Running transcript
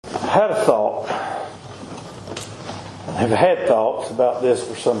had a thought. I've had thoughts about this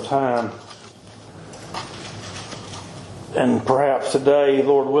for some time. And perhaps today,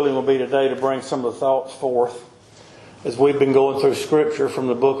 Lord willing, will be today to bring some of the thoughts forth as we've been going through Scripture from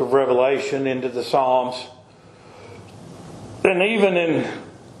the book of Revelation into the Psalms. And even in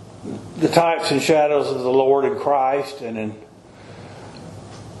the types and shadows of the Lord in Christ and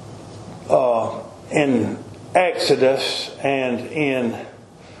in Exodus and in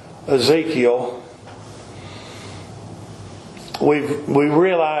Ezekiel, we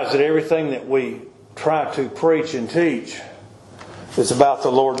realize that everything that we try to preach and teach is about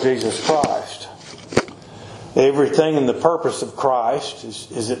the Lord Jesus Christ. Everything in the purpose of Christ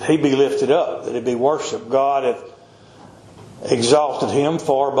is that He be lifted up, that He be worshipped. God hath exalted Him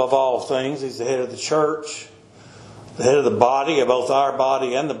far above all things. He's the head of the church, the head of the body, of both our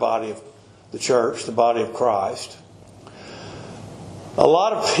body and the body of the church, the body of Christ. A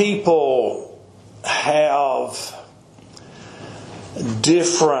lot of people have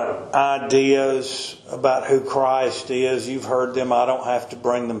different ideas about who Christ is. You've heard them. I don't have to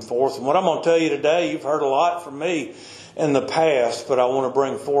bring them forth. And what I'm going to tell you today, you've heard a lot from me in the past, but I want to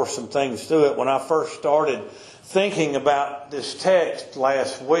bring forth some things to it. When I first started thinking about this text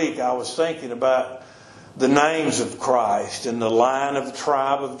last week, I was thinking about the names of Christ and the line of the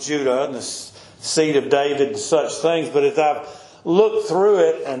tribe of Judah and the seed of David and such things. But as I've looked through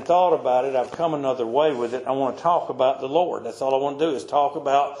it and thought about it, I've come another way with it. I want to talk about the Lord. That's all I want to do is talk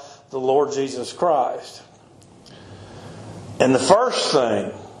about the Lord Jesus Christ. And the first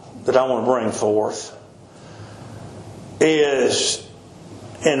thing that I want to bring forth is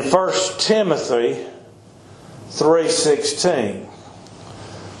in 1 Timothy 3:16.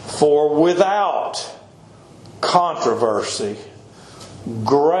 For without controversy,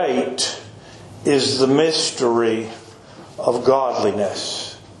 great is the mystery of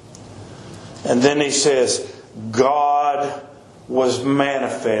godliness. And then he says, God was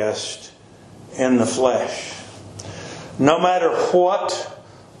manifest in the flesh. No matter what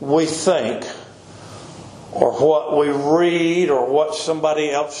we think, or what we read, or what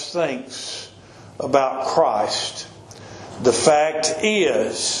somebody else thinks about Christ, the fact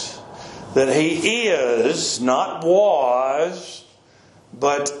is that He is, not was,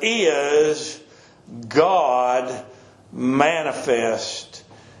 but is God manifest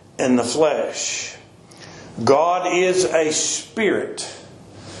in the flesh. God is a spirit.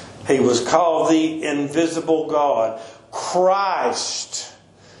 He was called the invisible God. Christ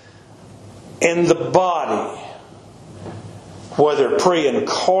in the body, whether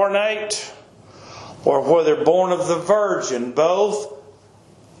pre-incarnate or whether born of the Virgin, both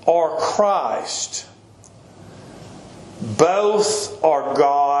are Christ. Both are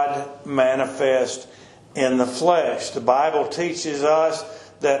God manifest in the flesh. The Bible teaches us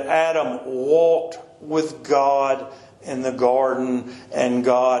that Adam walked with God in the garden and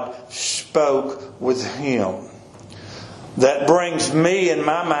God spoke with him. That brings me in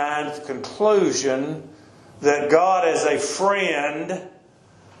my mind to the conclusion that God as a friend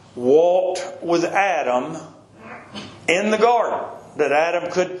walked with Adam in the garden. That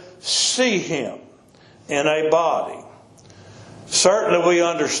Adam could see Him in a body. Certainly we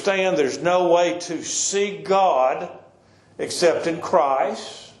understand there's no way to see God except in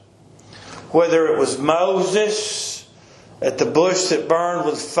Christ. Whether it was Moses at the bush that burned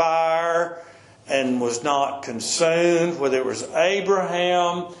with fire and was not consumed, whether it was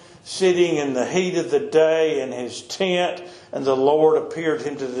Abraham sitting in the heat of the day in his tent and the Lord appeared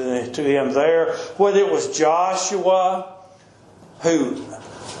to him there, whether it was Joshua who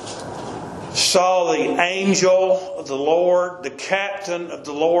saw the angel of the Lord, the captain of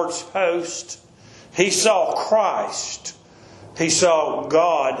the Lord's host. He saw Christ. He saw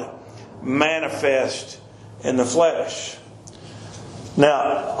God manifest in the flesh. Now,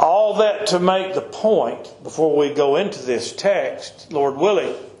 all that to make the point, before we go into this text, Lord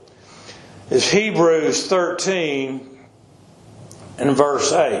willing, is Hebrews 13 and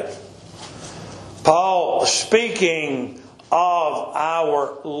verse 8. Paul, speaking of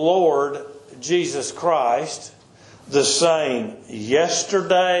our Lord Jesus Christ, the same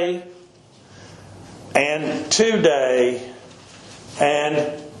yesterday and today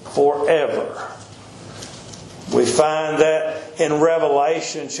and forever. We find that in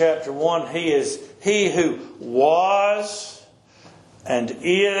Revelation chapter 1, He is He who was and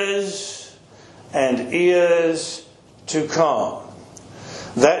is to come.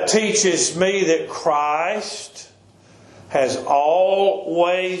 That teaches me that Christ has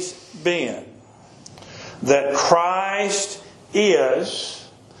always been, that Christ is,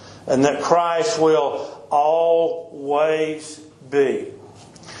 and that Christ will always be.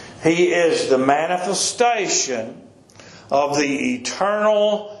 He is the manifestation of the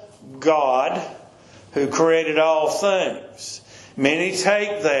eternal God who created all things. Many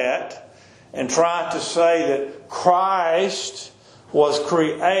take that and try to say that Christ was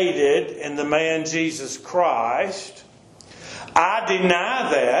created in the man Jesus Christ. I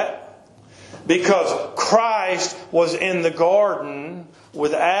deny that, because Christ was in the garden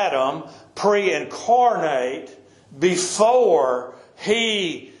with Adam, pre-incarnate, before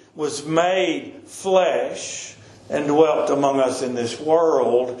He was made flesh and dwelt among us in this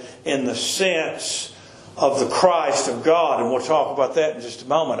world in the sense of the Christ of God. And we'll talk about that in just a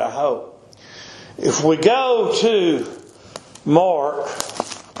moment, I hope. If we go to Mark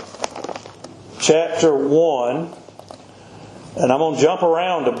chapter 1, and I'm going to jump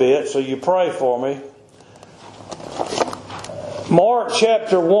around a bit, so you pray for me. Mark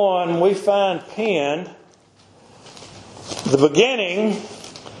chapter 1, we find penned the beginning.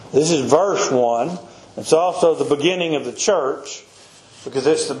 This is verse 1. It's also the beginning of the church, because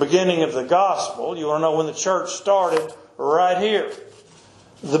it's the beginning of the gospel. You want to know when the church started? Right here.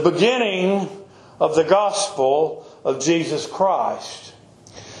 The beginning of the gospel of Jesus Christ.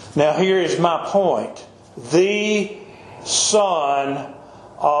 Now here is my point. The Son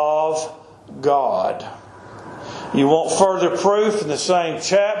of God. You want further proof in the same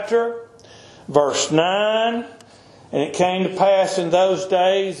chapter, verse 9. And it came to pass in those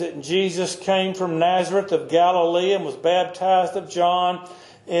days that Jesus came from Nazareth of Galilee and was baptized of John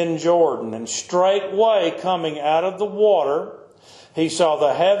in Jordan. And straightway coming out of the water, he saw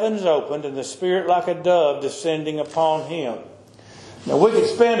the heavens opened and the Spirit like a dove descending upon him. Now we could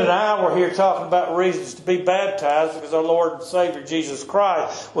spend an hour here talking about reasons to be baptized, because our Lord and Savior Jesus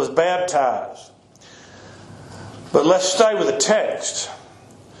Christ was baptized. But let's stay with the text.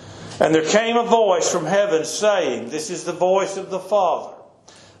 And there came a voice from heaven saying, this is the voice of the Father,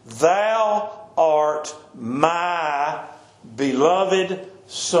 Thou art my beloved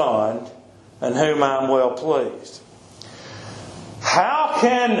Son, in whom I am well pleased. How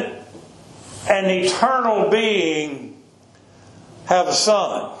can an eternal being have a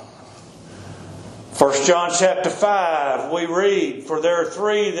son? 1 John chapter 5, we read, For there are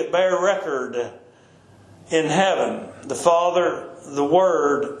three that bear record in heaven, the Father, the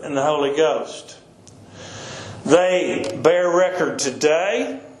Word, and the Holy Ghost. They bear record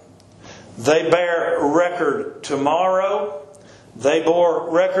today. They bear record tomorrow. They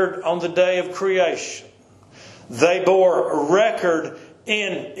bore record on the day of creation. They bore record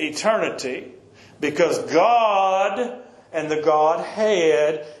in eternity, because God and the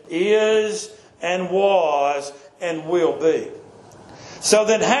Godhead is and was and will be. So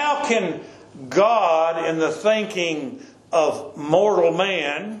then how can God, in the thinking of mortal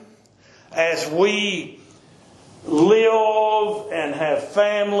man, as we live and have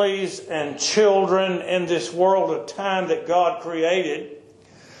families and children in this world of time that God created,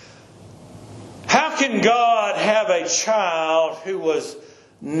 how can God have a child who was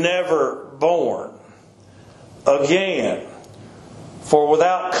never born again? For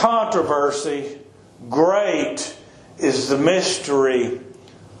without controversy, great is the mystery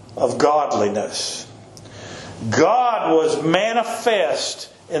of godliness. God was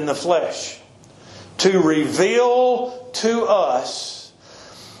manifest in the flesh to reveal to us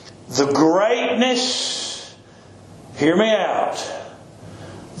the greatness, hear me out,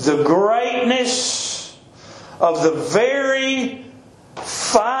 the greatness of the very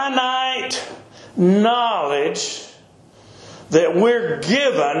finite knowledge that we're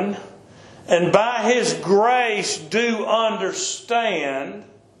given and by His grace do understand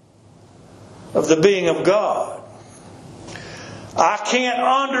of the being of God. I can't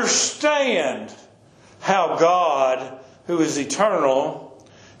understand how God, who is eternal,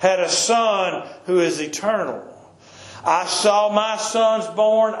 had a Son who is eternal. I saw my sons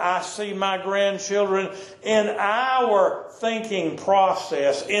born. I see my grandchildren. In our thinking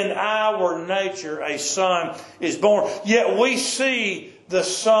process, in our nature, a son is born. Yet we see the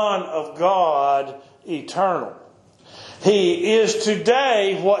Son of God eternal. He is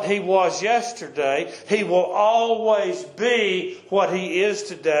today what He was yesterday. He will always be what He is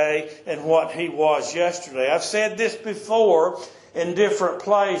today and what He was yesterday. I've said this before in different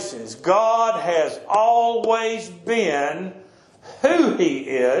places. God has always been who He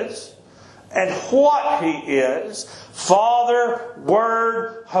is and what He is. Father,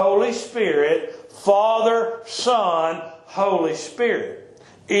 Word, Holy Spirit. Father, Son, Holy Spirit.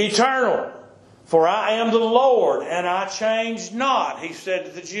 Eternal. For I am the Lord, and I change not, He said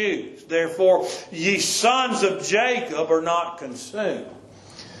to the Jews. Therefore, ye sons of Jacob are not consumed.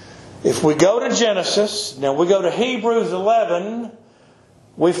 If we go to Genesis, now we go to Hebrews 11,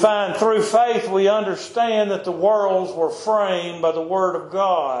 We find through faith we understand that the worlds were framed by the Word of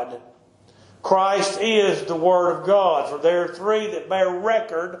God. Christ is the Word of God. For there are three that bear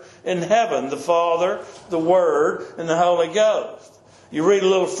record in heaven: the Father, the Word, and the Holy Ghost. You read a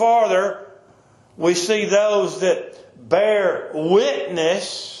little farther, we see those that bear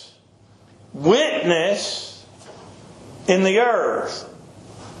witness in the earth.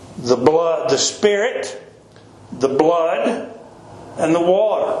 The blood, the Spirit, the blood, and the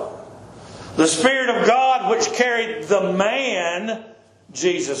water. The Spirit of God which carried the man,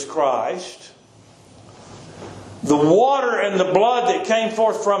 Jesus Christ. The water and the blood that came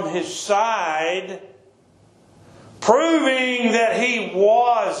forth from His side, proving that He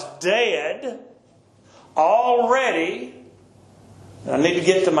was dead already. I need to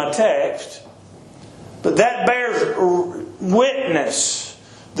get to my text. But that bears witness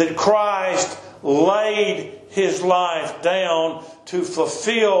that Christ laid His life down to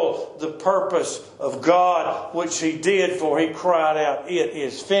fulfill the purpose of God, which He did, for He cried out, "It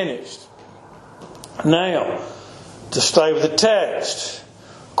is finished." Now, to stay with the text,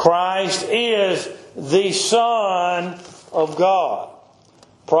 Christ is the Son of God.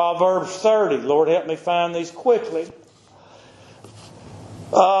 Proverbs 30. Lord, help me find these quickly.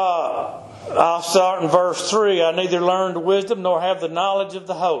 I'll start in verse 3. I neither learned wisdom nor have the knowledge of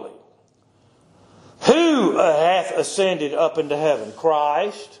the holy. Who hath ascended up into heaven?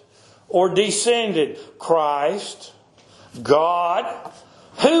 Christ. Or descended? Christ. God.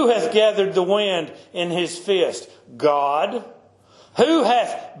 Who hath gathered the wind in His fist? God. Who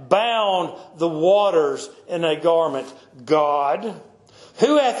hath bound the waters in a garment? God.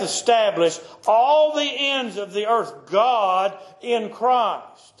 Who hath established all the ends of the earth? God in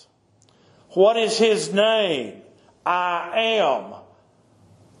Christ. What is His name? I am.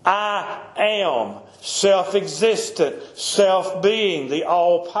 I am. Self-existent, self-being, the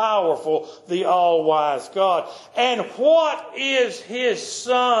all-powerful, the all-wise God. And what is His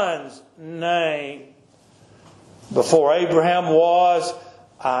Son's name? Before Abraham was,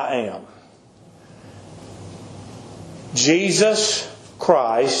 I am. Jesus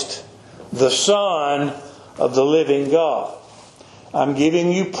Christ, the Son of the living God. I'm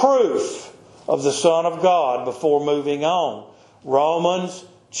giving you proof of the Son of God before moving on. Romans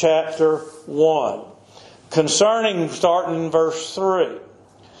chapter 1. Concerning, starting in verse 3.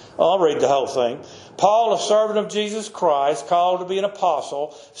 I'll read the whole thing. Paul, a servant of Jesus Christ, called to be an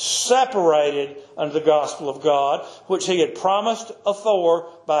apostle, separated unto the gospel of God, which He had promised afore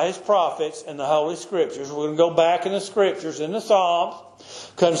by His prophets in the Holy Scriptures. We're going to go back in the Scriptures, in the Psalms,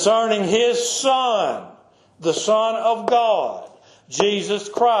 concerning His Son, the Son of God, Jesus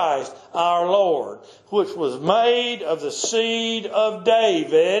Christ our Lord, which was made of the seed of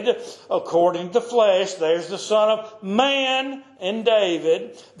David according to the flesh. There's the Son of Man in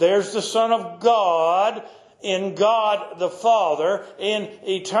David. There's the Son of God in God the Father in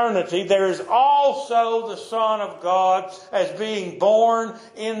eternity. There is also the Son of God as being born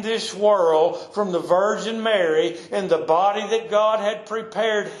in this world from the Virgin Mary in the body that God had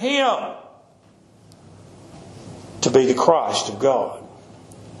prepared Him to be the Christ of God.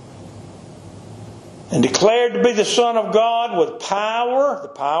 And declared to be the Son of God with power, the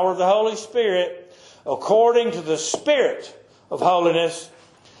power of the Holy Spirit, according to the Spirit of holiness,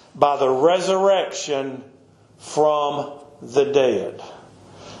 by the resurrection from the dead.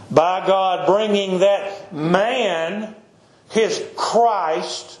 By God bringing that man, His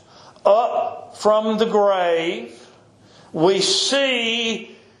Christ, up from the grave, we see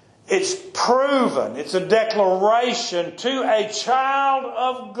it's proven, it's a declaration to a child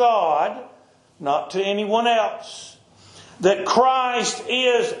of God, not to anyone else, that Christ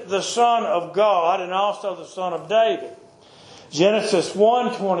is the Son of God and also the Son of David. Genesis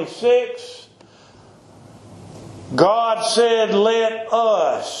 1:26, God said, "Let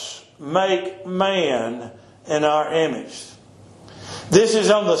us make man in our image." This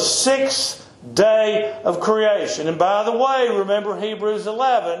is on the 6th day of creation. And by the way, remember Hebrews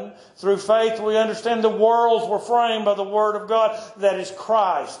 11, through faith we understand the worlds were framed by the Word of God. That is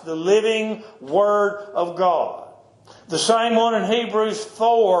Christ, the living Word of God. The same one in Hebrews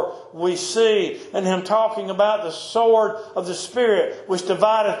 4 we see in Him talking about the sword of the Spirit, which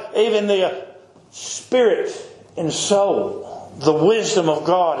divideth even the spirit and soul. The wisdom of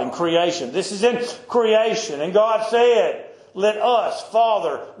God in creation. This is in creation. And God said, "Let us,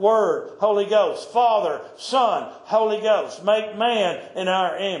 Father, Word, Holy Ghost, Father, Son, Holy Ghost, make man in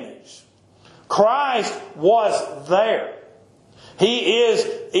our image." Christ was there. He is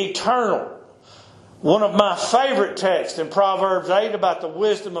eternal. One of my favorite texts in Proverbs 8 about the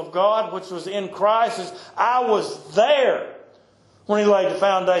wisdom of God, which was in Christ, is, "I was there when He laid the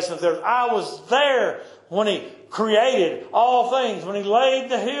foundation of the earth. I was there when He created all things. When He laid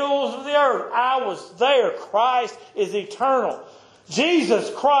the hills of the earth, I was there. Christ is eternal. Jesus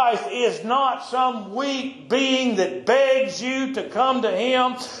Christ is not some weak being that begs you to come to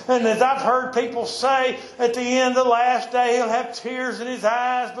Him. And as I've heard people say, at the end of the last day, He'll have tears in His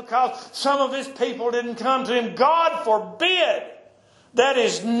eyes because some of His people didn't come to Him. God forbid. That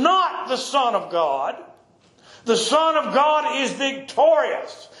is not the Son of God. The Son of God is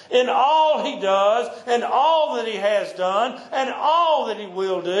victorious in all He does and all that He has done and all that He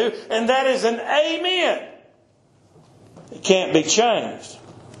will do. And that is an amen. It can't be changed.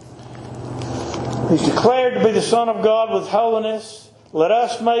 He's declared to be the Son of God with holiness. Let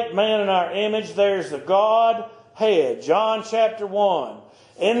us make man in our image. There's the Godhead. John chapter 1.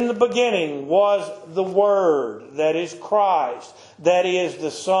 In the beginning was the Word, that is Christ. That is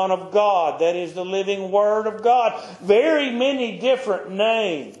the Son of God. That is the living Word of God. Very many different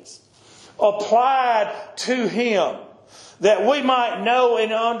names applied to Him, that we might know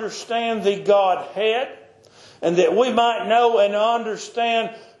and understand the Godhead, and that we might know and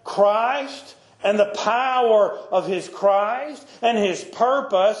understand Christ and the power of His Christ and His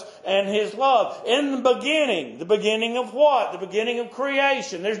purpose and His love. In the beginning of what? The beginning of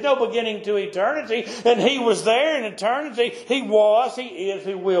creation. There's no beginning to eternity, and He was there in eternity. He was, He is,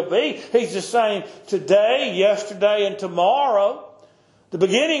 He will be. He's the same today, yesterday, and tomorrow. In the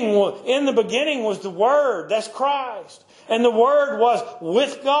beginning was the Word. That's Christ. And the Word was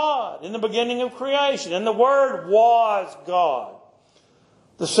with God in the beginning of creation. And the Word was God.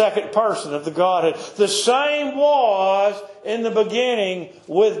 The second person of the Godhead. The same was in the beginning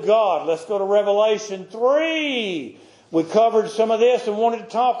with God. Let's go to Revelation 3. We covered some of this and wanted to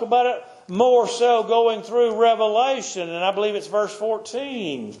talk about it more so going through Revelation. And I believe it's verse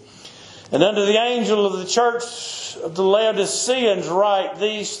 14. And unto the angel of the church of the Laodiceans write,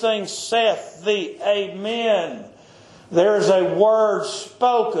 these things saith the Amen. There is a word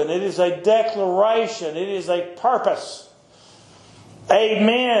spoken. It is a declaration. It is a purpose.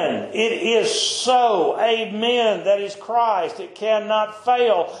 Amen. It is so. Amen. That is Christ. It cannot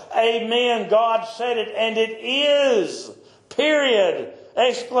fail. Amen. God said it, and it is. Period.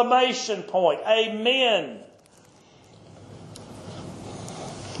 Exclamation point. Amen.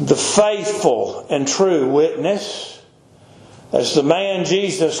 The faithful and true witness, as the man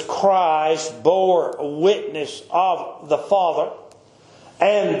Jesus Christ bore witness of the Father,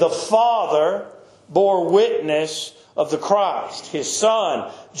 and the Father bore witness of the Christ, His Son,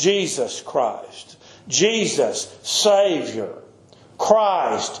 Jesus Christ. Jesus, Savior.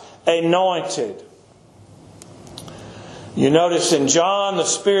 Christ, anointed. You notice in John, the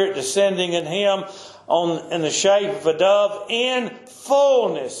Spirit descending in Him in the shape of a dove in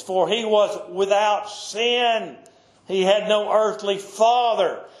fullness, for He was without sin. He had no earthly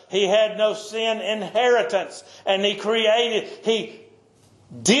father. He had no sin inheritance. And He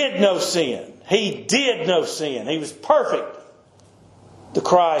did no sin. He did no sin. He was perfect. The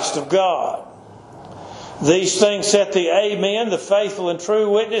Christ of God. These things set the Amen, the faithful and true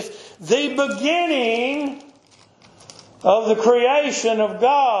witness, the beginning of the creation of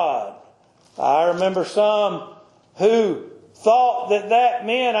God. I remember some who thought that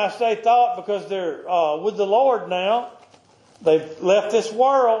meant, I say thought because they're with the Lord now. They've left this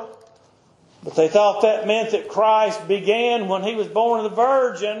world. But they thought that meant that Christ began when He was born of the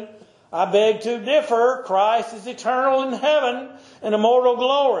Virgin. I beg to differ. Christ is eternal in heaven in immortal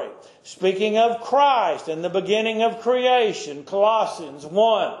glory. Speaking of Christ and the beginning of creation, Colossians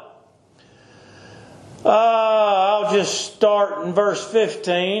 1. I'll just start in verse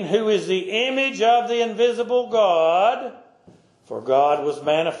 15. Who is the image of the invisible God? For God was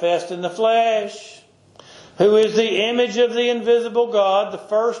manifest in the flesh. Who is the image of the invisible God, the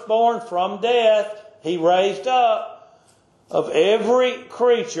firstborn from death, He raised up of every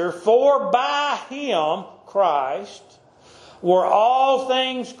creature. For by Him, Christ, were all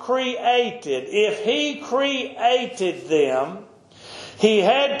things created. If He created them, He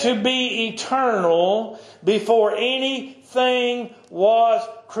had to be eternal before anything was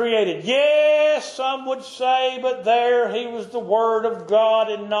created. Yes, some would say, but there He was the Word of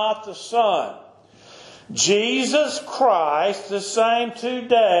God and not the Son. Jesus Christ, the same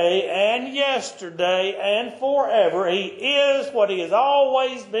today and yesterday and forever. He is what He has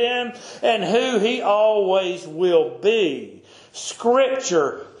always been and who He always will be.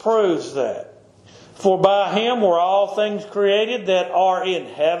 Scripture proves that. For by Him were all things created that are in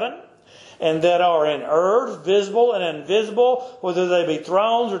heaven and that are in earth, visible and invisible, whether they be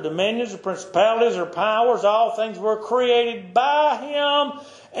thrones or dominions or principalities or powers, all things were created by Him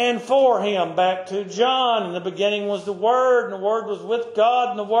and for Him. Back to John. In the beginning was the Word, and the Word was with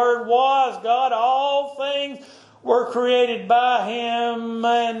God, and the Word was God. All things were created by Him,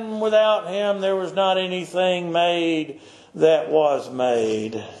 and without Him there was not anything made that was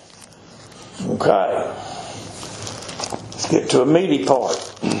made. Okay. Let's get to a meaty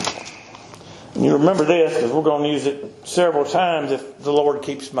part. And you remember this, because we're going to use it several times if the Lord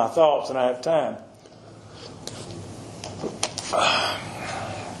keeps my thoughts and I have time.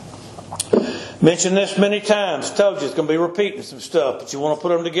 Mentioned this many times. Told you it's going to be repeating some stuff, but you want to put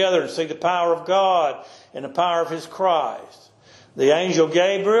them together and see the power of God and the power of His Christ. The angel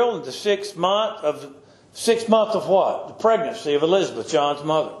Gabriel in the 6th month of what? The pregnancy of Elizabeth, John's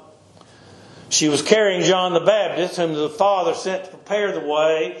mother. She was carrying John the Baptist, whom the Father sent to prepare the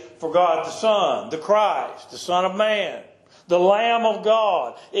way for God the Son, the Christ, the Son of Man, the Lamb of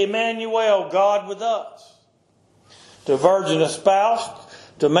God, Emmanuel, God with us. To a virgin espoused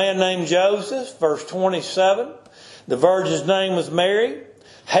to a man named Joseph, verse 27. The virgin's name was Mary.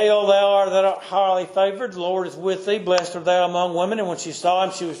 Hail, thou art highly favored. The Lord is with thee. Blessed art thou among women. And when she saw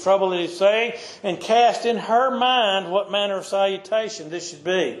him, she was troubled at his saying, and cast in her mind what manner of salutation this should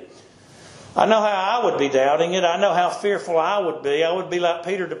be. I know how I would be doubting it. I know how fearful I would be. I would be like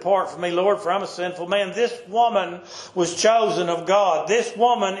Peter, depart from me, Lord, for I'm a sinful man. This woman was chosen of God. This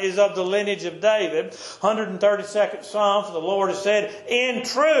woman is of the lineage of David. 132nd Psalm, for the Lord has said, in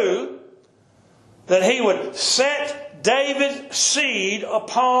truth, that He would set David's seed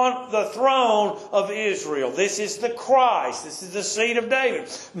upon the throne of Israel. This is the Christ. This is the seed of David.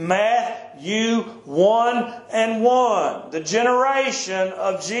 Matthew 1:1. The generation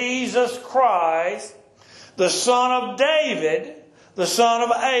of Jesus Christ, the son of David, the son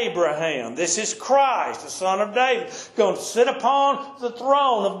of Abraham. This is Christ, the son of David, going to sit upon the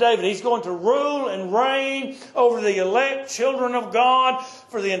throne of David. He's going to rule and reign over the elect children of God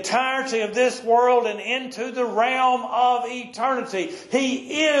for the entirety of this world and into the realm of eternity.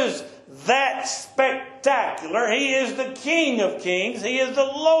 He is that spectacular. He is the King of kings. He is the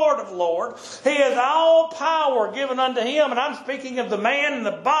Lord of lords. He has all power given unto Him. And I'm speaking of the man in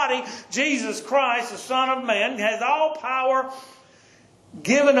the body, Jesus Christ, the Son of Man, has all power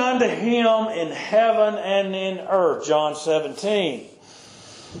given unto Him in heaven and in earth. John 17.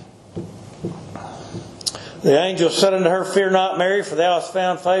 The angel said unto her, fear not, Mary, for thou hast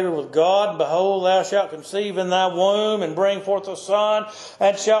found favor with God. And behold, thou shalt conceive in thy womb and bring forth a son,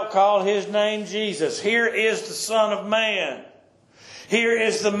 and shalt call his name Jesus. Here is the Son of Man. Here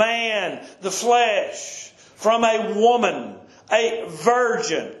is the man, the flesh, from a woman, a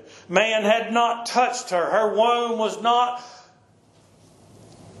virgin. Man had not touched her. Her womb was not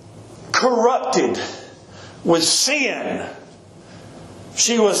corrupted with sin.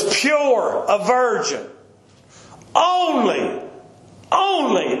 She was pure, a virgin. Only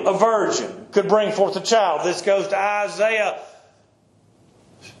a virgin could bring forth a child. This goes to Isaiah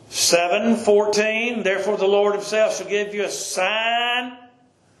 7:14. Therefore the Lord Himself shall give you a sign.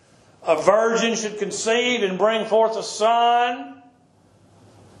 A virgin should conceive and bring forth a son.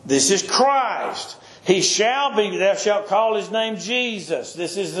 This is Christ. He shall be, thou shalt call His name Jesus.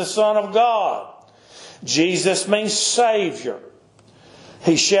 This is the Son of God. Jesus means Savior.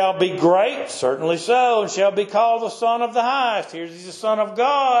 He shall be great, certainly so, and shall be called the Son of the Highest. He's the Son of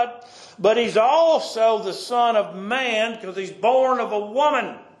God, but He's also the Son of Man because He's born of a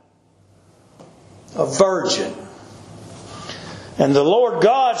woman, a virgin. And the Lord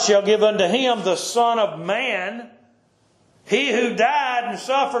God shall give unto Him the Son of Man, He who died and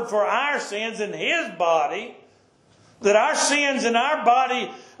suffered for our sins in His body, that our sins in our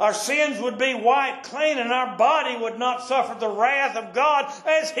body, our sins would be wiped clean and our body would not suffer the wrath of God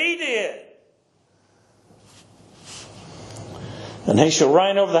as He did. And He shall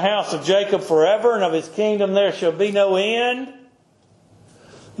reign over the house of Jacob forever, and of His kingdom there shall be no end.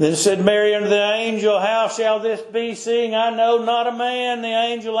 Then said Mary unto the angel, how shall this be, seeing I know not a man? The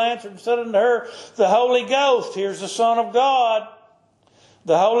angel answered and said unto her, the Holy Ghost, here's the Son of God,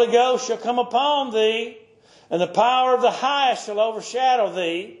 the Holy Ghost shall come upon thee, and the power of the Highest shall overshadow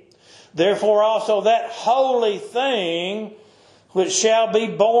thee. Therefore also that holy thing which shall be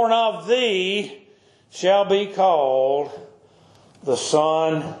born of thee shall be called the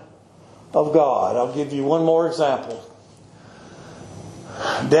Son of God. I'll give you one more example.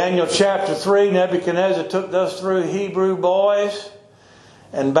 Daniel chapter 3, Nebuchadnezzar took those 3 Hebrew boys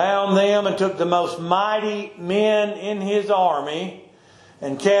and bound them and took the most mighty men in his army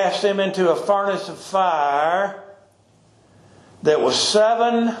and cast them into a furnace of fire that was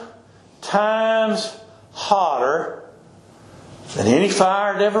 7 times hotter than any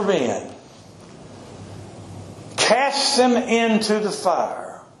fire had ever been. Cast them into the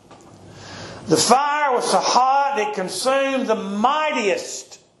fire. The fire was so hot it consumed the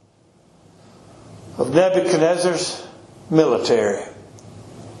mightiest of Nebuchadnezzar's military.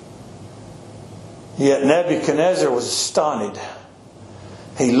 Yet Nebuchadnezzar was astonished.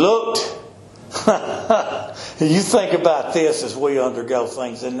 He looked. You think about this as we undergo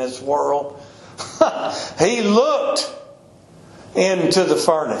things in this world. He looked into the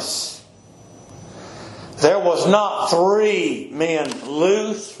furnace. There was not 3 men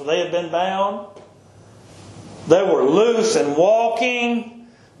loose, for they had been bound. They were loose and walking,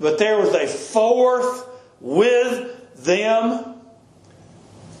 but there was a 4th with them.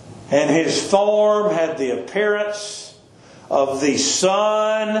 And his form had the appearance of the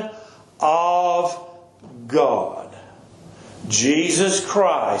Son of God. Jesus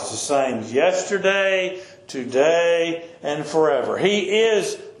Christ, the same yesterday, today, and forever. He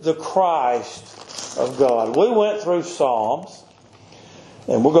is the Christ of God. We went through Psalms,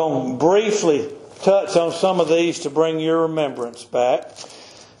 and we're going to briefly touch on some of these to bring your remembrance back.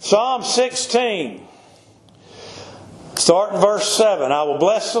 Psalm 16. Start in verse 7. I will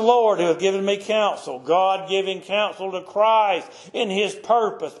bless the Lord who hath given me counsel. God giving counsel to Christ in His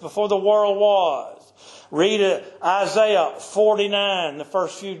purpose before the world was. Read Isaiah 49, the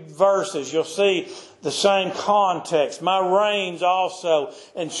first few verses. You'll see the same context. My reins also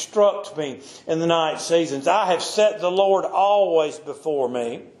instruct me in the night seasons. I have set the Lord always before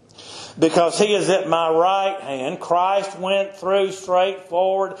me, because He is at my right hand. Christ went through straight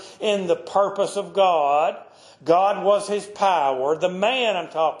forward in the purpose of God. God was His power. The man I'm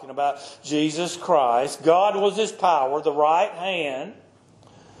talking about, Jesus Christ. God was His power, the right hand.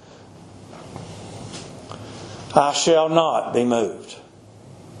 I shall not be moved.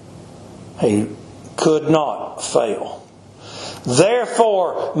 He could not fail.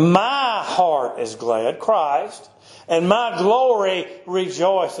 Therefore, my heart is glad, Christ, and my glory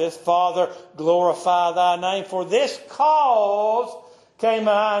rejoiceth. Father, glorify Thy name. For this cause came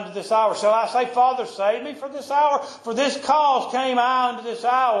I unto this hour. Shall I say, Father, save me for this hour? For this cause came I unto this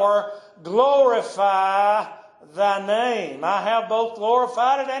hour. Glorify Thy name. I have both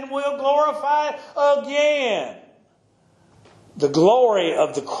glorified it and will glorify it again. The glory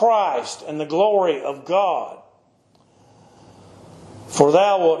of the Christ and the glory of God. For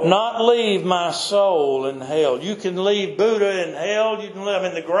Thou wilt not leave my soul in hell. You can leave Buddha in hell. You can live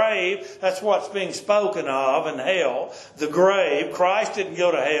in the grave. That's what's being spoken of in hell. The grave. Christ didn't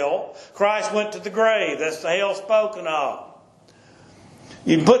go to hell. Christ went to the grave. That's the hell spoken of.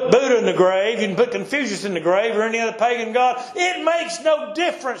 You can put Buddha in the grave. You can put Confucius in the grave or any other pagan god. It makes no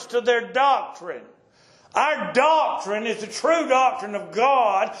difference to their doctrine. Our doctrine is the true doctrine of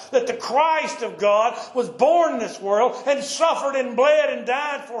God, that the Christ of God was born in this world and suffered and bled and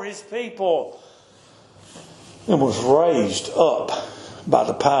died for His people and was raised up by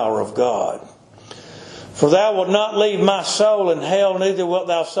the power of God. For Thou wilt not leave my soul in hell, neither wilt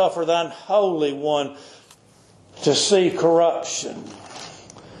Thou suffer Thine Holy One to see corruption.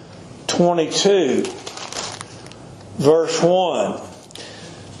 22, verse 1.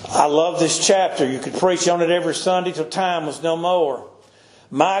 I love this chapter. You could preach on it every Sunday till time was no more.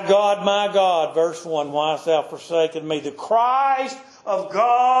 My God, verse 1, why hast Thou forsaken me? The Christ of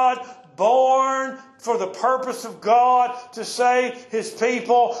God, born for the purpose of God to save His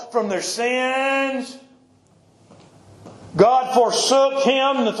people from their sins. God forsook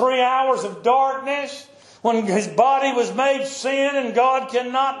Him in the 3 hours of darkness when His body was made sin, and God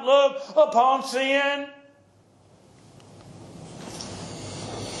cannot look upon sin.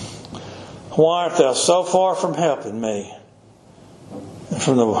 Why art Thou so far from helping me? And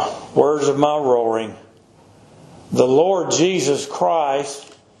from the words of my roaring, the Lord Jesus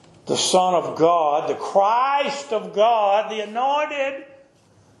Christ, the Son of God, the Christ of God, the anointed,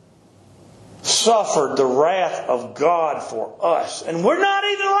 suffered the wrath of God for us. And we're not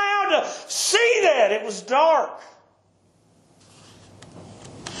even allowed to see that. It was dark.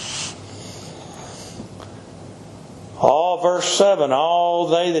 All verse 7, all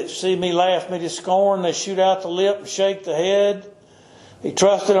they that see me laugh me to scorn, they shoot out the lip and shake the head. He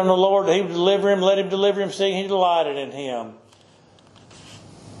trusted on the Lord that He would deliver him. Let Him deliver him, seeing He delighted in him.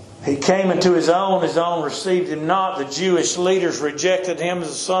 He came into His own received Him not. The Jewish leaders rejected Him as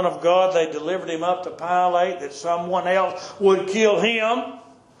the Son of God. They delivered Him up to Pilate that someone else would kill Him.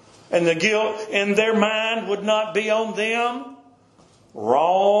 And the guilt in their mind would not be on them.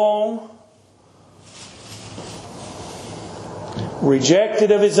 Wrong.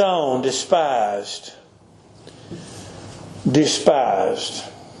 Rejected of His own, despised. Despised.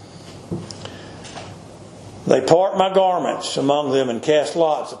 They part my garments among them and cast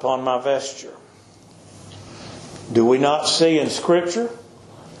lots upon my vesture. Do we not see in Scripture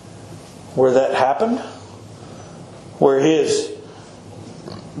where that happened? Where his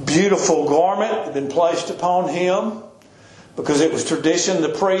beautiful garment had been placed upon him. Because it was tradition, the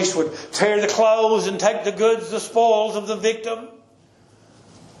priest would tear the clothes and take the goods, the spoils of the victim,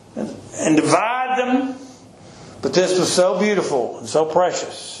 and divide them. But this was so beautiful and so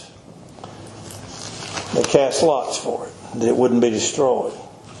precious, they cast lots for it, that it wouldn't be destroyed.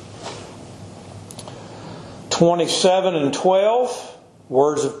 27 and 12,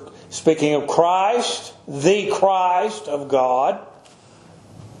 words of speaking of Christ, the Christ of God.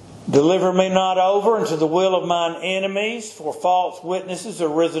 Deliver me not over into the will of mine enemies, for false witnesses are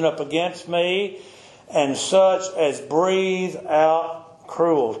risen up against me, and such as breathe out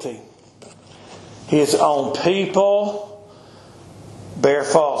cruelty. His own people bear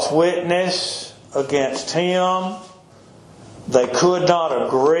false witness against him. They could not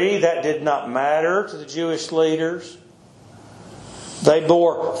agree. That did not matter to the Jewish leaders. They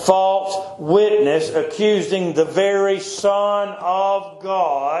bore false witness, accusing the very Son of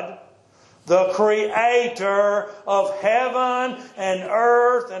God, the Creator of heaven and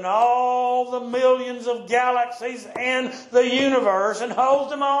earth and all the millions of galaxies and the universe, and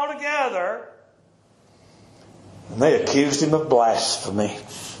holds them all together. And they accused him of blasphemy.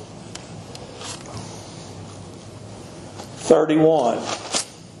 31,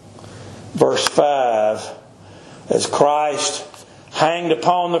 verse 5. As Christ hanged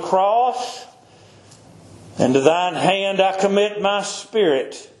upon the cross, and to thine hand I commit my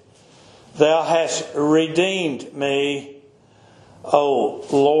spirit. Thou hast redeemed me, O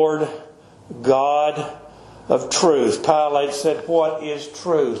Lord God of truth. Pilate said, what is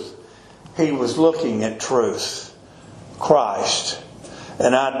truth? He was looking at truth, Christ,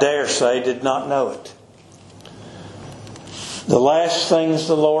 and I dare say did not know it. The last things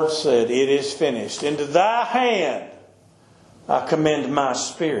the Lord said, it is finished. Into thy hand I commend my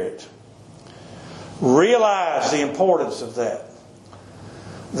spirit. Realize the importance of that.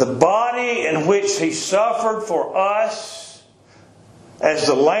 The body in which he suffered for us as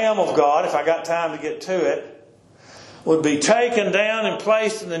the Lamb of God, if I got time to get to it, would be taken down and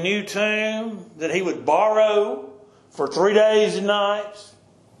placed in the new tomb that he would borrow for 3 days and nights.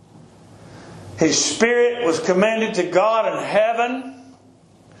 His spirit was commended to God in heaven.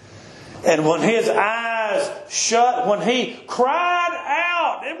 And when his eyes shut, when he cried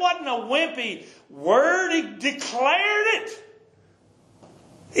out, it wasn't a wimpy word, he declared it.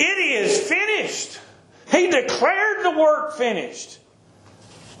 It is finished. He declared the work finished.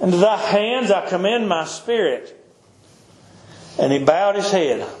 Into thy hands I commend my spirit. And he bowed his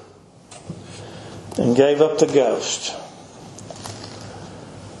head and gave up the ghost.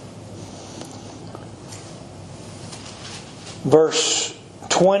 Verse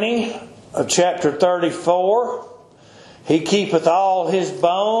 20 of chapter 34. He keepeth all his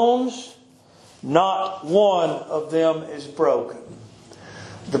bones, not one of them is broken.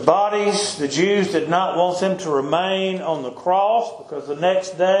 The bodies, the Jews did not want them to remain on the cross because the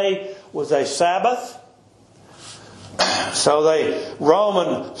next day was a Sabbath. So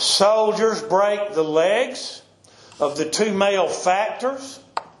Roman soldiers break the legs of the two malefactors.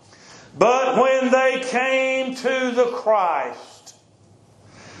 But when they came to the Christ,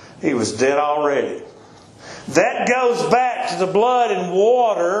 he was dead already. That goes back to the blood and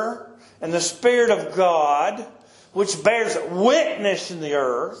water and the Spirit of God, which bears witness in the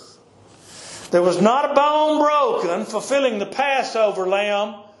earth. There was not a bone broken, fulfilling the Passover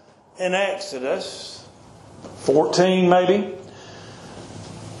lamb in Exodus 14 maybe.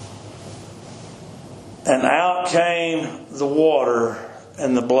 And out came the water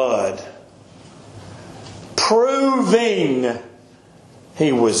and the blood, proving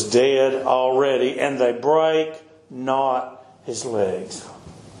he was dead already, and they break not his legs.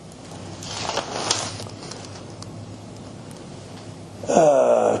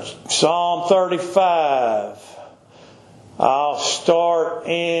 Psalm 35. I'll start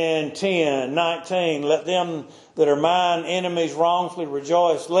in 10, 19. Let them that are mine enemies wrongfully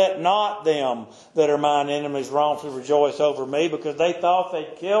rejoice. Let not them that are mine enemies wrongfully rejoice over me, because they thought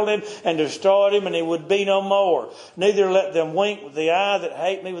they'd killed him and destroyed him and he would be no more. Neither let them wink with the eye that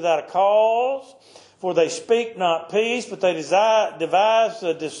hate me without a cause. For they speak not peace, but they devise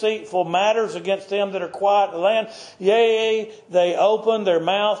deceitful matters against them that are quiet in the land. Yea, they opened their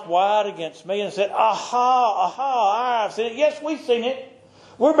mouth wide against me and said, Aha, I've seen it. Yes, we've seen it.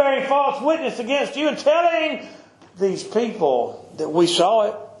 We're bearing false witness against you and telling these people that we saw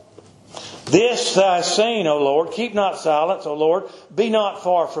it. This thy seen, O Lord. Keep not silence, O Lord. Be not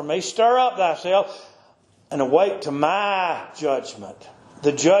far from me. Stir up thyself. and awake to my judgment,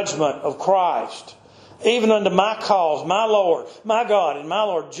 the judgment of Christ, even unto my cause, my Lord, my God, and my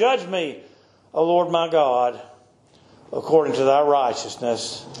Lord. Judge me, O Lord my God, according to thy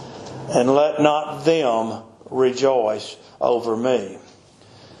righteousness, and let not them rejoice over me.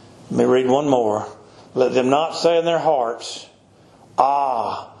 Let me read one more. Let them not say in their hearts,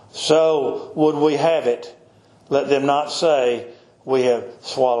 ah, so would we have it. Let them not say, we have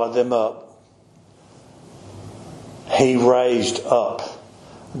swallowed them up. He raised up.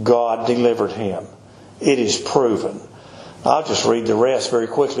 God delivered him. It is proven. I'll just read the rest very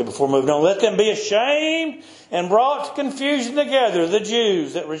quickly before moving on. Let them be ashamed and brought to confusion together, the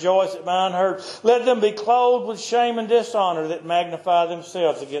Jews that rejoice at mine hurt. Let them be clothed with shame and dishonor that magnify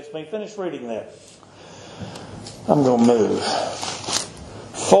themselves against me. Finish reading that. I'm going to move.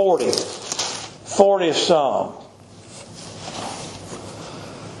 40th Psalm.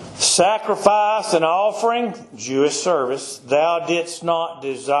 Sacrifice and offering, Jewish service, thou didst not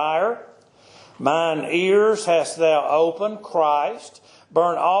desire. Mine ears hast thou opened, Christ.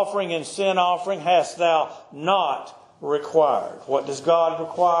 Burnt offering and sin offering hast thou not required. What does God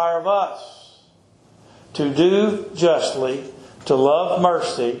require of us? To do justly, to love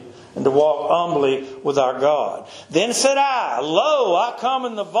mercy, and to walk humbly with our God. Then said I, lo, I come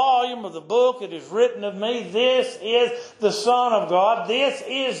in the volume of the book. It is written of me, this is the Son of God. This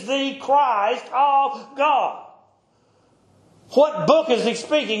is the Christ of God. What book is he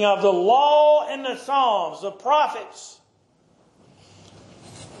speaking of? The law and the Psalms, the prophets.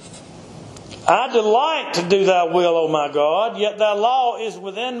 I delight to do thy will, O my God, yet thy law is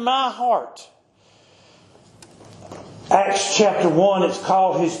within my heart. Acts chapter 1, it's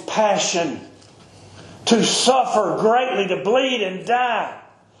called his passion. To suffer greatly, to bleed and die,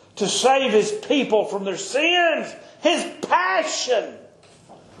 to save his people from their sins. His passion.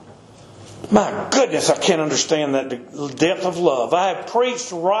 My goodness, I can't understand that depth of love. I have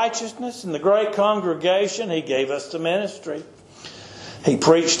preached righteousness in the great congregation. He gave us the ministry. He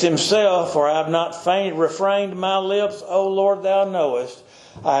preached himself, for I have not refrained my lips, O Lord, thou knowest.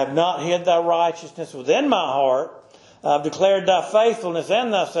 I have not hid thy righteousness within my heart. I have declared thy faithfulness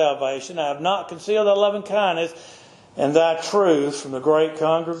and thy salvation. I have not concealed thy loving kindness and thy truth from the great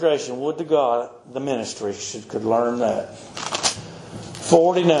congregation. Would to God the ministry could learn that.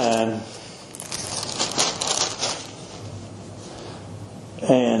 49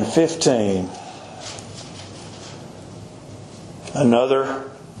 and 15.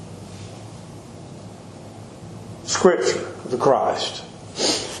 Another scripture of the Christ.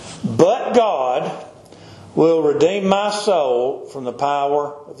 But God will redeem my soul from the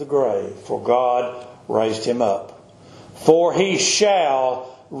power of the grave, for God raised him up. For he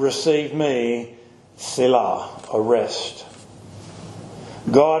shall receive me, Selah, a rest.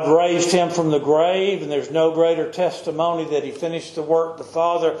 God raised him from the grave, and there's no greater testimony that he finished the work the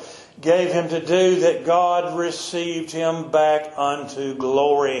Father gave him to do, that God received him back unto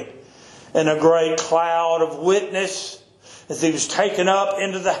glory in a great cloud of witness as he was taken up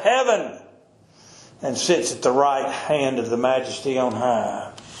into the heaven and sits at the right hand of the Majesty on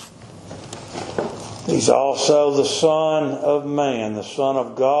high. He's also the Son of Man, the Son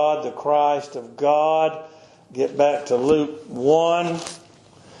of God, the Christ of God. Get back to Luke 1.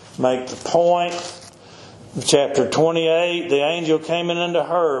 Make the point. In chapter 28, the angel came in unto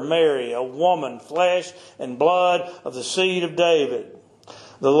her, Mary, a woman, flesh and blood of the seed of David.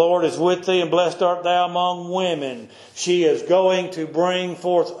 The Lord is with thee, and blessed art thou among women. She is going to bring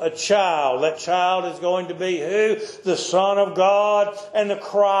forth a child. That child is going to be who? The Son of God and the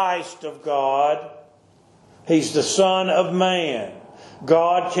Christ of God. He's the Son of Man.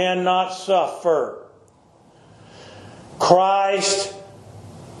 God cannot suffer. Christ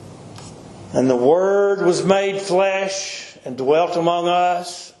and the Word was made flesh and dwelt among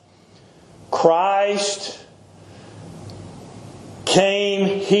us. Christ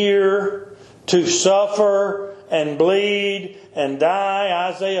came here to suffer and bleed and die.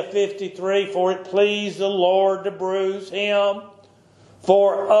 Isaiah 53, for it pleased the Lord to bruise him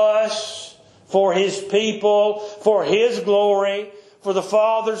for us, for his people, for his glory, for the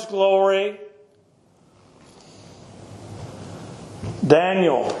Father's glory.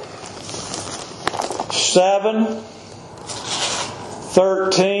 Daniel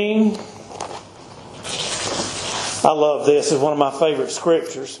 7:13. I love this. It's one of my favorite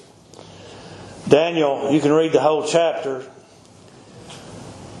scriptures. Daniel, you can read the whole chapter.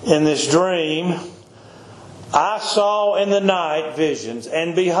 In this dream, I saw in the night visions,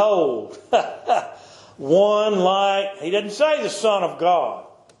 and behold, one like, he didn't say the Son of God.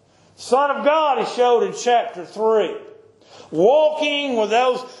 Son of God he showed in chapter 3. Walking with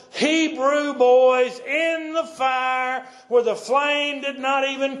those Hebrew boys in the fire where the flame did not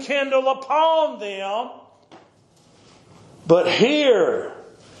even kindle upon them. But here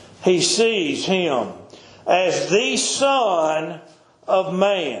he sees him as the Son of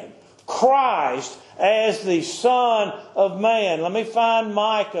Man. Christ as the Son of Man. Let me find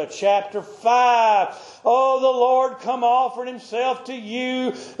Micah chapter 5. Oh, the Lord come offered Himself to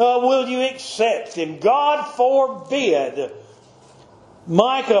you. Will you accept Him? God forbid.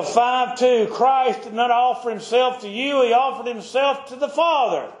 Micah 5:2. Christ did not offer Himself to you. He offered Himself to the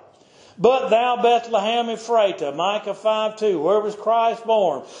Father. But thou, Bethlehem Ephratah, Micah 5:2, where was Christ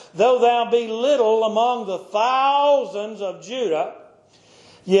born? Though thou be little among the thousands of Judah,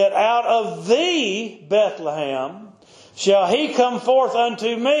 yet out of thee, Bethlehem, shall He come forth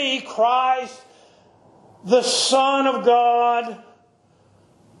unto me, Christ, the Son of God,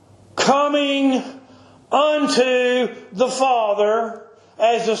 coming unto the Father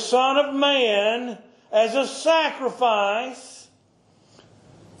as the Son of Man, as a sacrifice,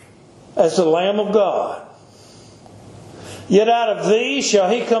 as the Lamb of God. Yet out of thee shall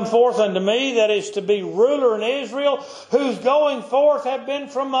He come forth unto me, that is to be ruler in Israel, whose going forth have been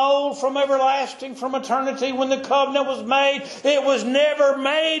from old, from everlasting, from eternity. When the covenant was made, it was never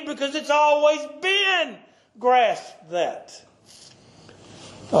made because it's always been. Grasp that.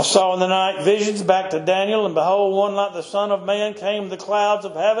 I saw in the night visions, back to Daniel, and behold, one like the Son of Man came to the clouds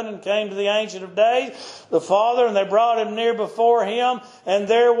of heaven and came to the Ancient of Days, the Father, and they brought Him near before Him, and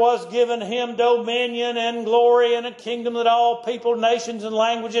there was given Him dominion and glory and a kingdom that all people, nations, and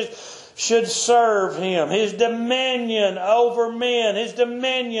languages should serve Him. His dominion over men, His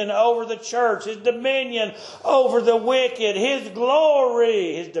dominion over the church, His dominion over the wicked, His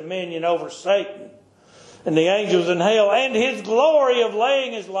glory, His dominion over Satan and the angels in hell, and His glory of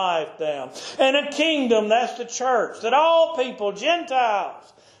laying His life down. And a kingdom, that's the church, that all people,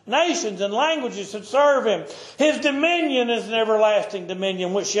 Gentiles, nations and languages should serve Him. His dominion is an everlasting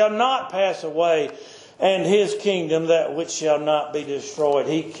dominion which shall not pass away, and His kingdom that which shall not be destroyed.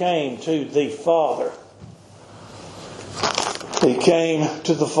 He came to the Father. He came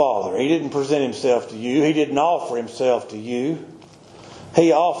to the Father. He didn't present Himself to you. He didn't offer Himself to you.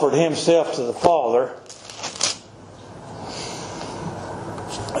 He offered Himself to the Father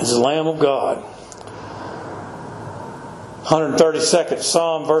as the Lamb of God. 132nd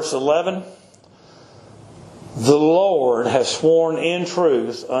Psalm, verse 11. The Lord has sworn in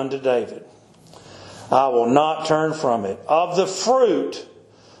truth unto David, I will not turn from it. Of the fruit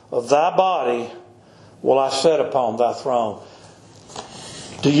of thy body will I set upon thy throne.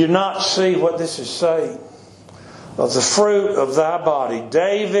 Do you not see what this is saying? Of the fruit of thy body.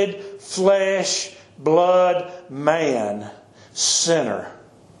 David, flesh, blood, man, sinner.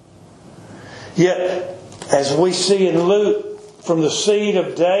 Yet, as we see in Luke, from the seed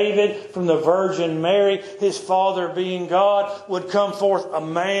of David, from the Virgin Mary, His father being God, would come forth a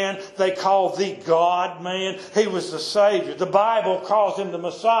man they call the God-man. He was the Savior. The Bible calls Him the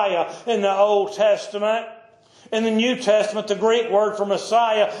Messiah in the Old Testament. In the New Testament, the Greek word for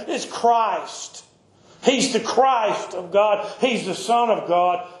Messiah is Christ. He's the Christ of God. He's the Son of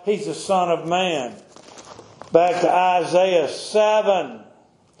God. He's the Son of Man. Back to Isaiah 7.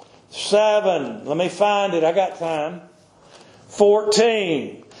 Let me find it. I got time.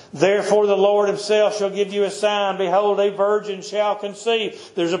 14. Therefore the Lord Himself shall give you a sign. Behold, a virgin shall conceive.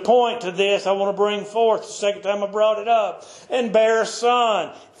 There's a point to this I want to bring forth. The second time I brought it up. And bear a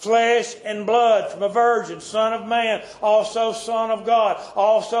son. Flesh and blood from a virgin. Son of man. Also Son of God.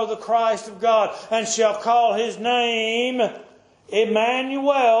 Also the Christ of God. And shall call His name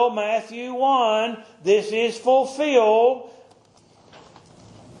Emmanuel. Matthew 1. This is fulfilled.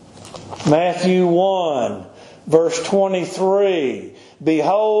 Matthew 1, verse 23.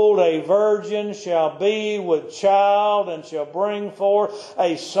 Behold, a virgin shall be with child and shall bring forth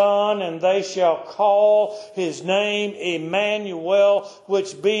a son, and they shall call His name Emmanuel,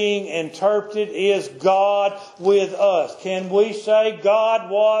 which being interpreted is God with us. Can we say God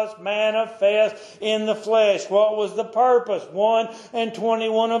was manifest in the flesh? What was the purpose?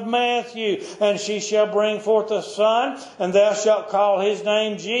 1:21 of Matthew. And she shall bring forth a son, and thou shalt call His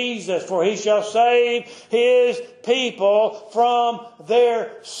name Jesus, for He shall save His people from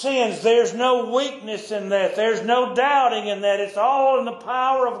their sins. There's no weakness in that. There's no doubting in that. It's all in the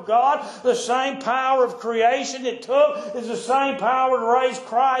power of God. The same power of creation it took is the same power to raise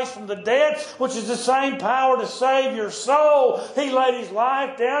Christ from the dead, which is the same power to save your soul. He laid His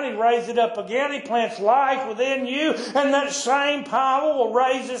life down. He raised it up again. He plants life within you. And that same power will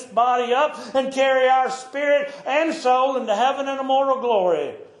raise this body up and carry our spirit and soul into heaven and immortal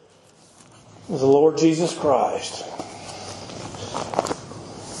glory with the Lord Jesus Christ.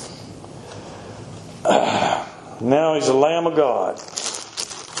 Now He's the Lamb of God.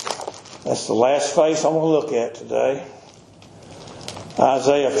 That's the last face I want to look at today.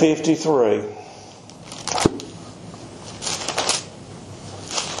 Isaiah 53.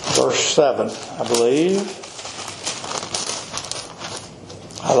 Verse 7, I believe.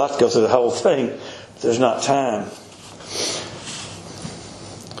 I'd like to go through the whole thing, but there's not time.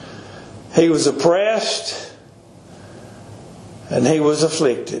 He was oppressed and He was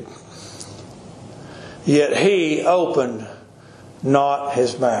afflicted. Yet He opened not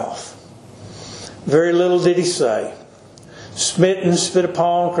His mouth. Very little did He say. Smitten, spit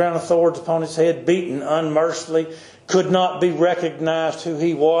upon, crown of thorns upon His head, beaten unmercifully, could not be recognized who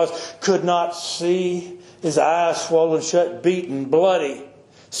He was, could not see, His eyes swollen shut, beaten, bloody,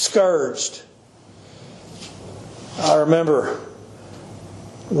 scourged. I remember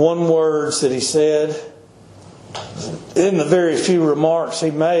one words that He said in the very few remarks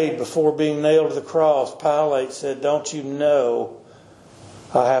He made before being nailed to the cross. Pilate said, "Don't you know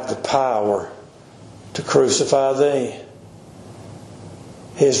I have the power to crucify thee?"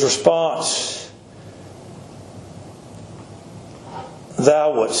 His response,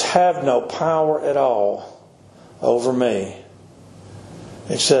 "Thou wouldst have no power at all over me,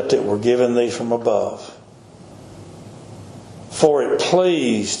 except it were given thee from above. For it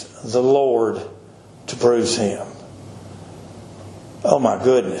pleased the Lord to bruise Him." Oh my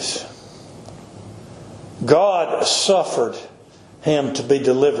goodness. God suffered Him to be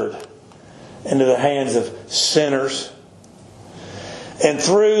delivered into the hands of sinners. And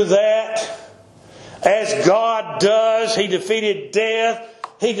through that, as God does, He defeated death.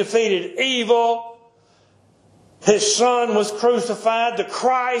 He defeated evil. His Son was crucified. The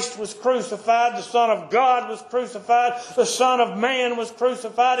Christ was crucified. The Son of God was crucified. The Son of Man was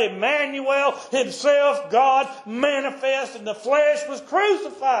crucified. Emmanuel Himself, God manifest in the flesh, was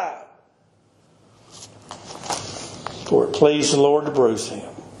crucified. For it pleased the Lord to bruise Him.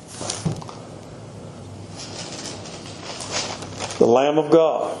 The Lamb of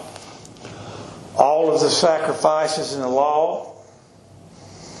God. All of the sacrifices in the law.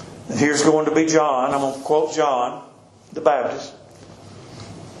 And here's going to be John. I'm going to quote John the Baptist.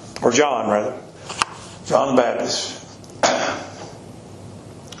 Or John, rather. John the Baptist.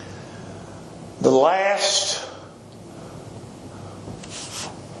 The last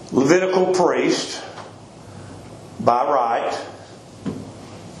Levitical priest, by right,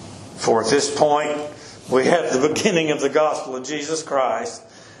 for at this point we have the beginning of the gospel of Jesus Christ,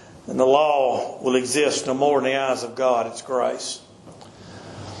 and the law will exist no more in the eyes of God. It's grace.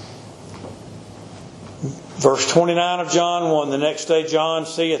 Verse 29 of John 1, the next day John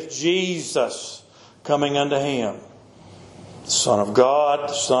seeth Jesus coming unto him. The Son of God,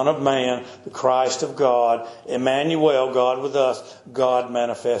 the Son of Man, the Christ of God, Emmanuel, God with us, God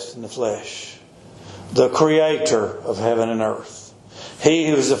manifest in the flesh. The Creator of heaven and earth. He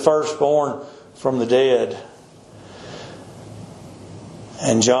who is the firstborn from the dead.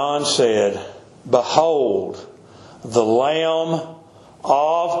 And John said, "Behold, the Lamb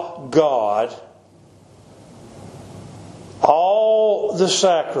of God." All the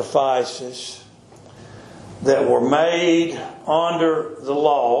sacrifices that were made under the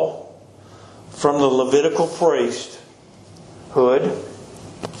law from the Levitical priesthood,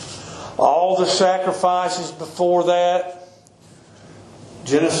 all the sacrifices before that,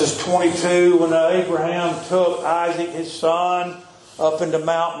 Genesis 22, when Abraham took Isaac his son up into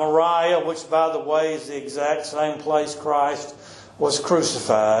Mount Moriah, which by the way is the exact same place Christ was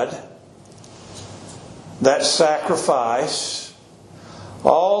crucified. That sacrifice,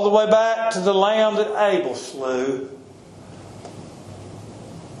 all the way back to the lamb that Abel slew,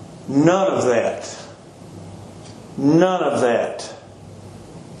 none of that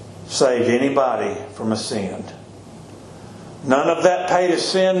saved anybody from a sin. None of that paid a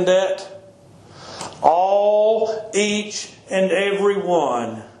sin debt. All, each and every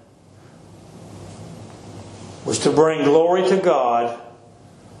one was to bring glory to God,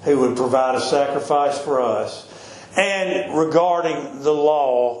 who would provide a sacrifice for us. And regarding the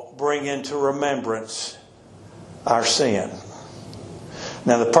law, bring into remembrance our sin.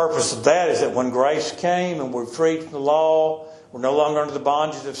 Now the purpose of that is that when grace came and we're freed from the law, we're no longer under the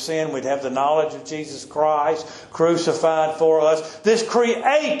bondage of sin, we'd have the knowledge of Jesus Christ crucified for us. This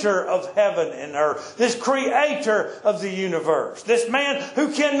Creator of heaven and earth. This Creator of the universe. This man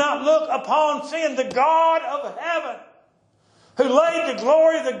who cannot look upon sin. The God of heaven. Who laid the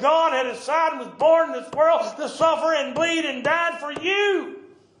glory of the Godhead aside and was born in this world to suffer and bleed and died for you.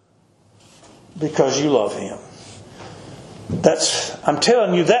 Because you love Him. I'm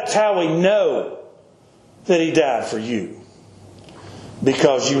telling you, that's how we know that He died for you.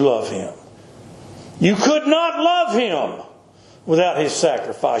 Because you love Him. You could not love Him without His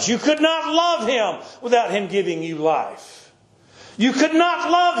sacrifice. You could not love Him without Him giving you life. You could not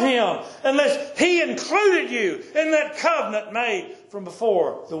love Him unless He included you in that covenant made from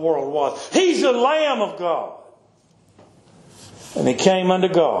before the world was. He's the Lamb of God. And He came unto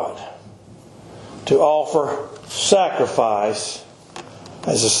God to offer sacrifice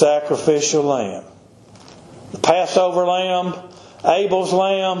as a sacrificial lamb. The Passover lamb, Abel's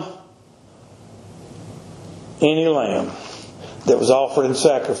lamb, any lamb that was offered in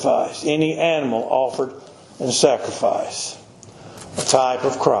sacrifice, any animal offered in sacrifice, a type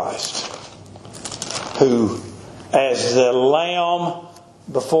of Christ, who, as the lamb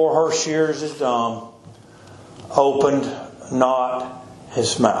before her shears is dumb, opened not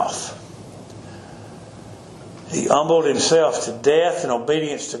His mouth. He humbled Himself to death in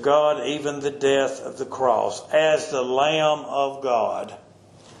obedience to God, even the death of the cross, as the Lamb of God.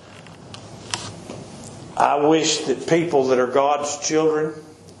 I wish that people that are God's children,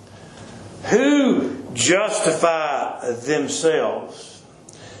 who justify themselves.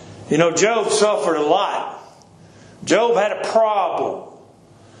 You know, Job suffered a lot. Job had a problem.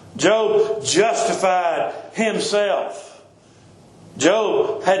 Job justified himself.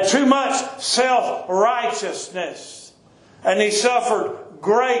 Job had too much self-righteousness, and he suffered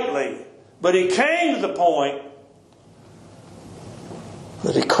greatly. But he came to the point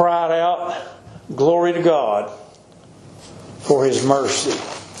that he cried out, "Glory to God for His mercy."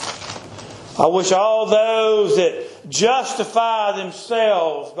 I wish all those that justify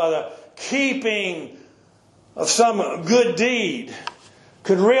themselves by the keeping of some good deed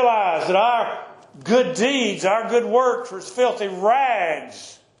could realize that our good deeds, our good works, are as filthy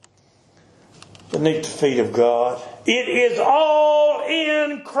rags beneath the feet of God. It is all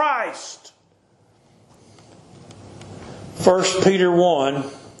in Christ. 1 Peter 1,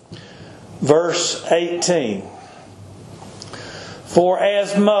 verse 18. For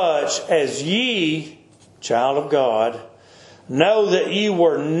as much as ye, child of God, know that ye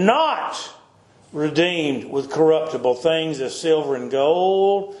were not redeemed with corruptible things as silver and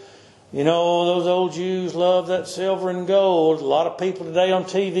gold. You know, those old Jews love that silver and gold. A lot of people today on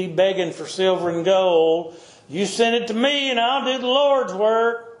TV begging for silver and gold. You send it to me and I'll do the Lord's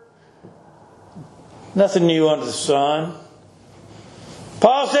work. Nothing new under the sun.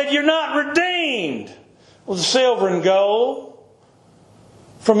 Paul said you're not redeemed with silver and gold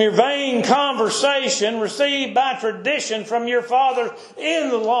from your vain conversation received by tradition from your fathers in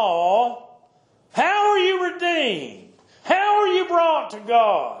the law. How are you redeemed? How are you brought to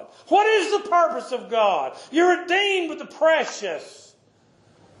God? What is the purpose of God? You're redeemed with the precious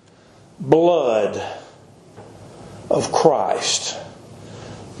blood of Christ,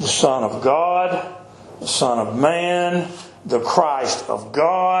 the Son of God, the Son of Man, the Christ of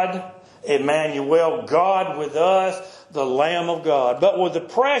God, Emmanuel, God with us, the Lamb of God. But with the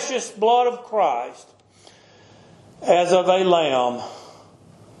precious blood of Christ, as of a lamb,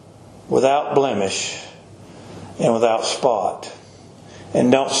 without blemish and without spot. And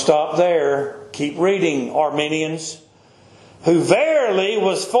don't stop there. Keep reading, Arminians. Who verily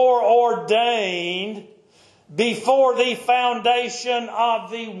was foreordained before the foundation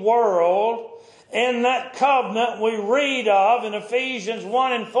of the world, in that covenant we read of in Ephesians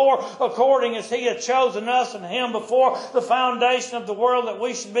 1 and 4, according as He hath chosen us in Him before the foundation of the world, that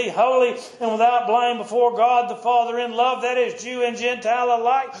we should be holy and without blame before God the Father in love. That is Jew and Gentile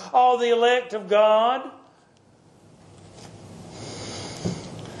alike, all the elect of God.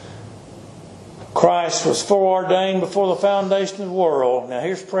 Christ was foreordained before the foundation of the world. Now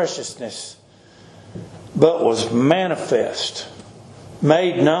here's preciousness. But was manifest,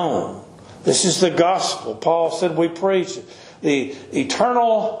 made known. This is the gospel. Paul said we preach the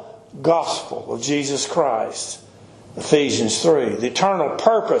eternal gospel of Jesus Christ. Ephesians 3. The eternal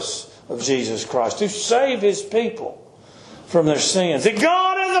purpose of Jesus Christ to save His people from their sins. That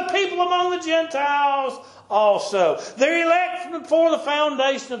God has a people among the Gentiles also. They're elect from before the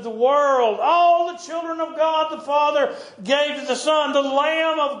foundation of the world. All the children of God the Father gave to the Son. The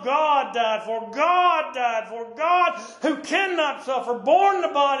Lamb of God died for. God died for. God, who cannot suffer, born in the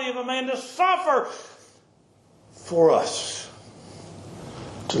body of a man to suffer for us,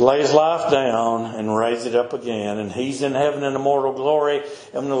 to lay His life down and raise it up again. And He's in heaven in immortal glory.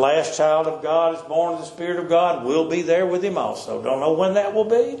 And when the last child of God is born of the Spirit of God, we'll be there with Him also. Don't know when that will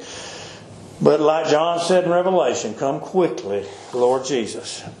be. But like John said in Revelation, come quickly, Lord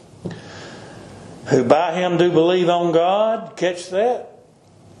Jesus. Who by Him do believe on God. Catch that?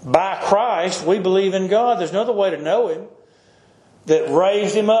 By Christ we believe in God. There's no other way to know Him. That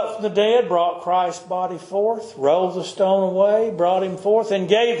raised Him up from the dead, brought Christ's body forth, rolled the stone away, brought Him forth, and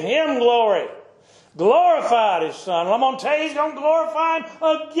gave Him glory. glorified His Son. Well, I'm going to tell you, He's going to glorify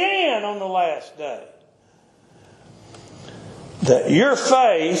Him again on the last day. That your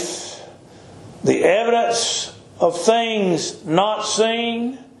faith, the evidence of things not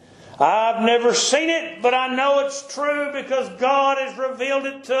seen, I've never seen it, but I know it's true because God has revealed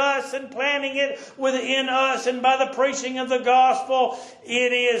it to us and planting it within us, and by the preaching of the gospel,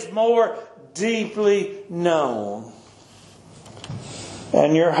 it is more deeply known.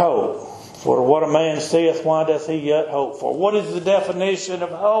 And your hope. For what a man seeth, why doth he yet hope for? What is the definition of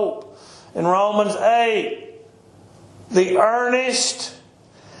hope? In Romans 8, the earnest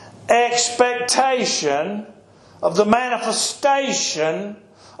expectation of the manifestation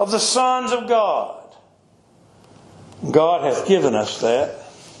of the sons of God. God hath given us that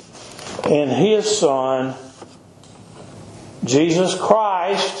in His Son, Jesus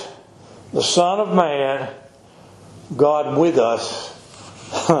Christ, the Son of Man, God with us,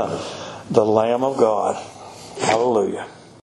 the Lamb of God. Hallelujah.